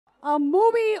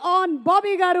Movie on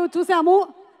Bobby గారు చూసాము.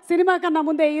 Cinema కన్నా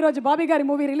ముందే ఈరోజు బాబీ గారి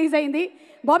మూవీ రిలీజ్ అయింది.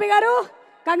 బాబీ గారు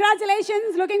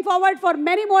congratulations, looking forward for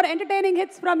many more entertaining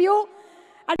hits from you.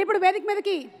 అంటే ఇప్పుడు వేదిక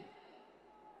మీదకి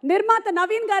నిర్మాత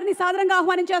నవీన్ గారిని సాదరంగా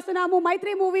ఆహ్వానించేస్తున్నాము.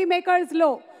 మైత్రి మూవీ మేకర్స్లో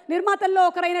నిర్మాతల్లో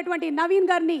ఒకరైనటువంటి నవీన్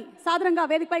గారిని సాదరంగా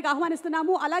వేదికపైకి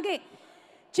ఆహ్వానిస్తున్నాము. అలాగే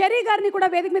చెరీ గారిని కూడా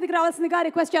వేదిక మీదకి రావాల్సిందిగా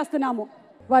రిక్వెస్ట్ చేస్తున్నాము.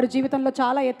 వారు జీవితంలో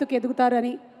చాలా ఎత్తుకు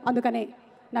ఎదుగుతారని, అందుకనే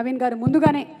నవీన్ గారు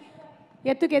ముందుగానే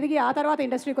ఎత్తుకు ఎదిగి ఆ తర్వాత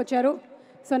ఇండస్ట్రీకి వచ్చారు.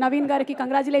 సో నవీన్ గారికి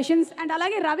కంగ్రాచులేషన్స్. అండ్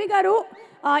అలాగే రవి గారు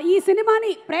ఈ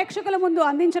సినిమాని ప్రేక్షకుల ముందు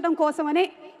అందించడం కోసమనే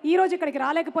ఈరోజు ఇక్కడికి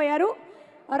రాలేకపోయారు.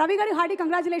 రవి గారు hearty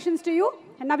congratulations to you.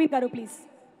 Naveen గారు ప్లీజ్.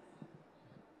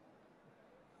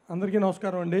 అందరికీ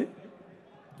నమస్కారం అండి.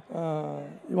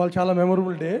 ఇవాళ చాలా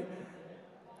మెమొరబుల్ డే.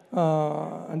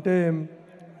 అంటే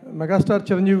మెగాస్టార్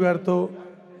చిరంజీవి గారితో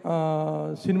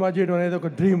సినిమా చేయడం అనేది ఒక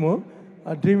డ్రీము.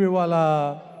 ఆ డ్రీమ్ ఇవాళ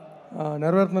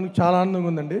నెరవేరుతున్నందుకు చాలా ఆనందంగా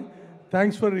ఉందండి.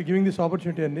 Thanks for giving this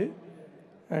opportunity అండి.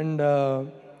 అండ్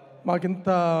మాకింత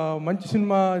మంచి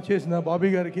సినిమా చేసిన బాబీ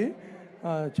గారికి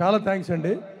చాలా థ్యాంక్స్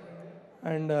అండి.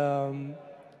 అండ్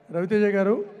రవితేజ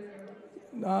గారు,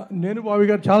 నేను బాబీ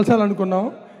గారు చాలాసార్లు అనుకున్నాం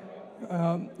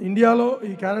ఇండియాలో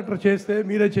ఈ క్యారెక్టర్ చేస్తే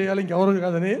మీరే చేయాలి, ఇంకెవరు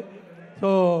కాదని. సో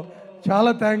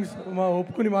చాలా థ్యాంక్స్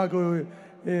ఒప్పుకుని మాకు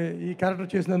ఈ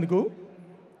క్యారెక్టర్ చేసినందుకు.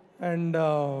 అండ్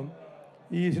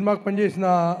ఈ సినిమాకి పనిచేసిన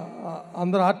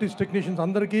అందరు ఆర్టిస్ట్, టెక్నీషియన్స్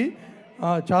అందరికీ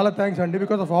చాలా థ్యాంక్స్ అండి.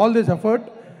 Because of all this effort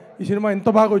ఈ సినిమా ఎంత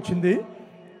బాగా వచ్చింది.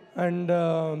 అండ్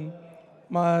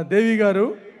మా దేవి గారు,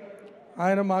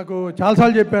 ఆయన మాకు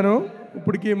చాలాసార్లు చెప్పాను,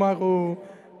 ఇప్పటికీ మాకు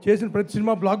చేసిన ప్రతి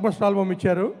సినిమా బ్లాక్ బస్టర్ ఆల్బమ్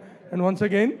ఇచ్చారు. అండ్ వన్స్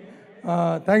అగైన్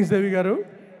థ్యాంక్స్ దేవి గారు.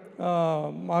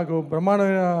 మాకు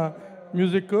బ్రహ్మాండమైన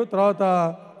మ్యూజిక్. తర్వాత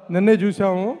నిన్నే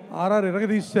చూసాము, ఆర్ఆర్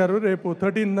ఇరగదీశారు. రేపు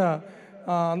 13న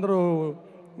అందరూ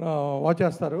వాచ్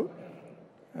చేస్తారు.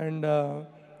 అండ్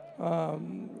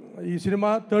ఈ సినిమా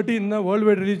 13న వరల్డ్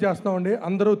వైడ్ రిలీజ్ చేస్తామండి.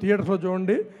 అందరూ థియేటర్స్లో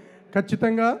చూడండి.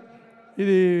 ఖచ్చితంగా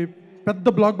ఇది పెద్ద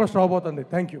బ్లాక్ బస్టర్ అవబోతుంది.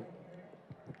 Thank you.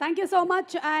 Thank you so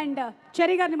much. And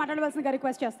cherry గారిని మాట్లాడవలసిందిగా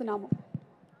రిక్వెస్ట్ చేస్తున్నాము.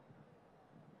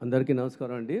 అందరికీ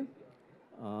నమస్కారం అండి.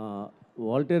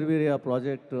 వాల్టేర్ వీరయ్య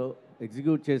ప్రాజెక్ట్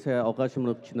ఎగ్జిక్యూట్ చేసే అవకాశం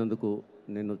వచ్చినందుకు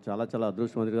నేను చాలా చాలా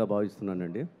అదృష్టవంతుడిగా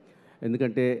భావిస్తున్నానండి.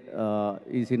 ఎందుకంటే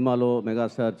ఈ సినిమాలో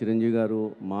మెగాస్టార్ చిరంజీవి గారు,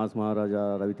 మాస్ మహారాజా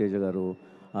రవితేజ గారు,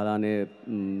 అలానే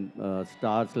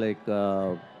స్టార్స్ లైక్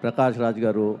ప్రకాష్ రాజ్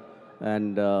గారు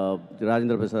అండ్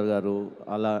రాజేంద్ర ప్రసాద్ గారు,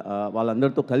 అలా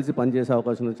వాళ్ళందరితో కలిసి పనిచేసే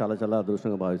అవకాశం చాలా చాలా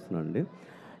అదృష్టంగా భావిస్తున్నాను అండి.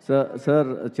 Sir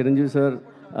Chiranjeevi sir,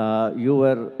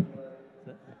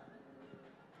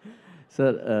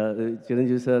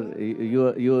 Chiranjeevi sir,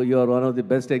 you are one of the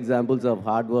best examples of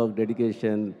hard work,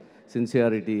 dedication,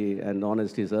 sincerity and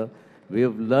honesty, sir. We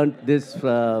have learnt this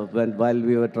while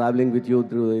we were traveling with you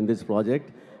in this project,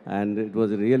 and it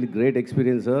was a really great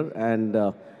experience, sir. And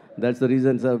that's the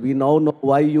reason, sir. We now know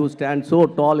why you stand so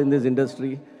tall in this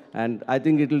industry, and I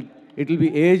think it will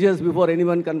be ages before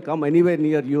anyone can come anywhere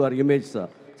near your image, sir.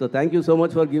 So thank you so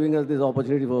much for giving us this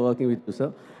opportunity for working with you, sir.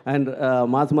 And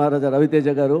Mas Maharaja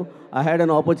Raviteja Garu, I had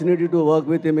an opportunity to work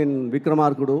with him in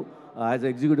Vikramarkudu as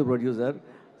executive producer.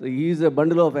 So he is a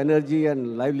bundle of energy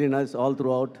and liveliness all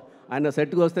throughout. And a set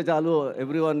ku vaste chalu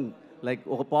everyone like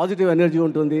oka positive energy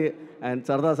untundi and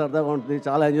sarda untundi.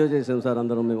 Chala enjoy chesam sir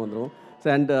andaram mem andaram. So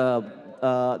and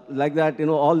like that, you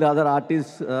know, all the other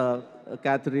artists,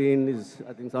 Catherine is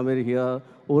I think somewhere here,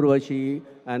 Urvashi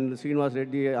and Srinivas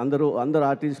Reddy, అందరు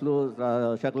ఆర్టిస్టులు,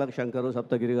 శక్లక్ శంకరు,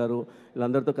 సప్తగిరి గారు,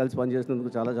 వీళ్ళందరితో కలిసి పనిచేసినందుకు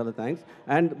చాలా చాలా thanks.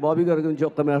 And Bobby గారి గురించి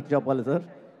ఒక్క మాట చెప్పాలి sir.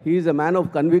 He is a man of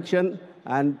conviction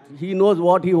and he knows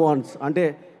what he wants. అంటే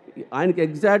ఆయనకి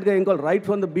ఎగ్జాక్ట్గా ఇంకా right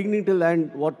from the beginning till end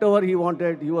what ever he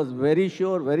wanted, he was very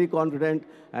sure, very confident,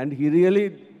 and he really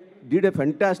did a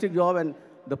fantastic job. And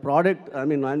the product, I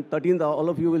mean, on 13th, all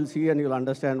of you will see and you'll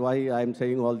understand why I am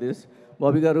saying all this.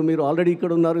 Bobby గారు, మీరు already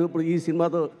ఇక్కడ ఉన్నారు, ఇప్పుడు ఈ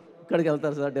సినిమాతో ఇక్కడికి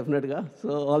వెళ్తారు sir డెఫినెట్గా. So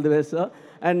all the best sir.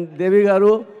 And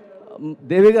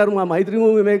దేవి గారు మా మైత్రి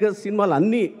మూవీ మేకర్స్ సినిమాలు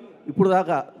అన్నీ ఇప్పుడు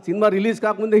దాకా సినిమా రిలీజ్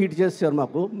కాకముందే హిట్ చేశారు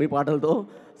మాకు మీ పాటలతో.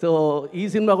 సో ఈ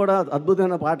సినిమా కూడా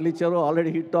అద్భుతమైన పాటలు ఇచ్చారు,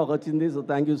 ఆల్రెడీ హిట్ టాక్ వచ్చింది. So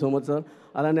thank you so much sir.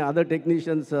 అలానే అదర్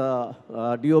టెక్నీషియన్స్,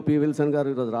 డిఓపి విల్సన్ గారు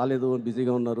ఈరోజు రాలేదు,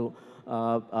 బిజీగా ఉన్నారు.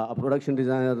 ప్రొడక్షన్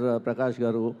డిజైనర్ ప్రకాష్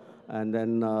గారు, అండ్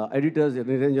దెన్ ఎడిటర్స్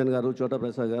నిరంజన్ గారు, చోటా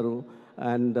ప్రసాద్ గారు,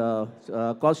 అండ్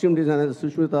కాస్ట్యూమ్ డిజైనర్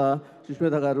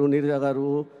సుష్మిత గారు, నీరజ గారు,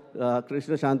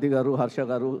 కృష్ణ శాంతి గారు, హర్ష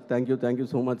గారు. Thank you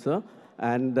so much sir.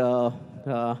 And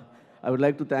I would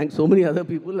like to thank so many other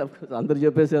people. అందరు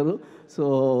చెప్పేశారు. So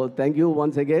thank you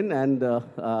once again. And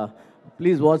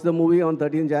please watch the movie on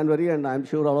 13 January and I'm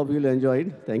sure all of you will enjoy it.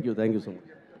 Thank you so much.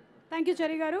 Thank you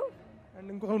cherry గారు. And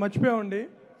ఇంకొకరు మర్చిపోయామండి,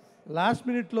 last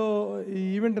మినిట్లో ఈ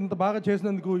event ఇంత బాగా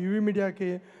చేసినందుకు UV మీడియాకి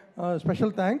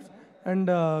special thanks and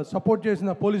support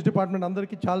చేసిన police department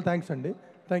అందరికీ చాలా థ్యాంక్స్ అండి.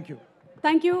 Thank you.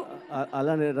 Thank you.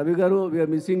 అలానే రవి గారు,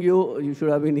 we are missing you. You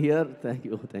should have been here. Thank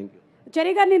you. Thank you.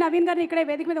 Cherry గారిని, నవీన్ గారిని ఇక్కడే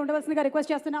వేదిక మీద ఉండవలసిందిగా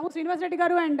రిక్వెస్ట్ చేస్తున్నాము. శ్రీనివాస్ రెడ్డి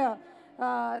గారు అండ్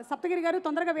సప్తగిరి గారు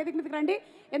తొందరగా వేదిక మీదకి రండి.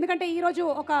 ఎందుకంటే ఈరోజు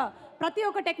ప్రతి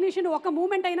ఒక్క టెక్నీషియన్ ఒక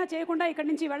మూమెంట్ అయినా చేయకుండా ఇక్కడి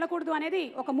నుంచి వెళ్ళకూడదు అనేది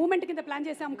ఒక మూమెంట్ కింద ప్లాన్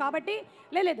చేశాము. కాబట్టి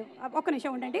లేదు ఒక్క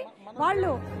నిమిషం ఉండండి.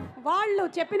 వాళ్ళు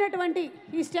చెప్పినటువంటి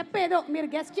ఈ స్టెప్ ఏదో మీరు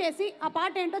గెస్ట్ చేసి ఆ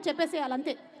పాట ఏంటో చెప్పేసేయాలి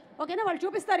అంతే. ఓకేనా? వాళ్ళు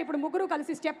చూపిస్తారు ఇప్పుడు ముగ్గురు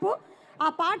కలిసి స్టెప్. ఆ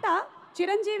పాట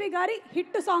చిరంజీవి గారి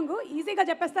హిట్ సాంగ్. ఈజీగా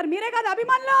చెప్పేస్తారు. మీరే కాదు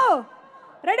అభిమానులు.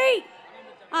 రెడీ?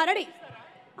 రెడీ.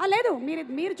 లేదు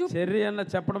మీరు చెర్రీ అన్న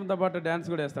చెప్పడంతో పాటు డాన్స్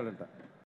కూడా వేస్తాడంట.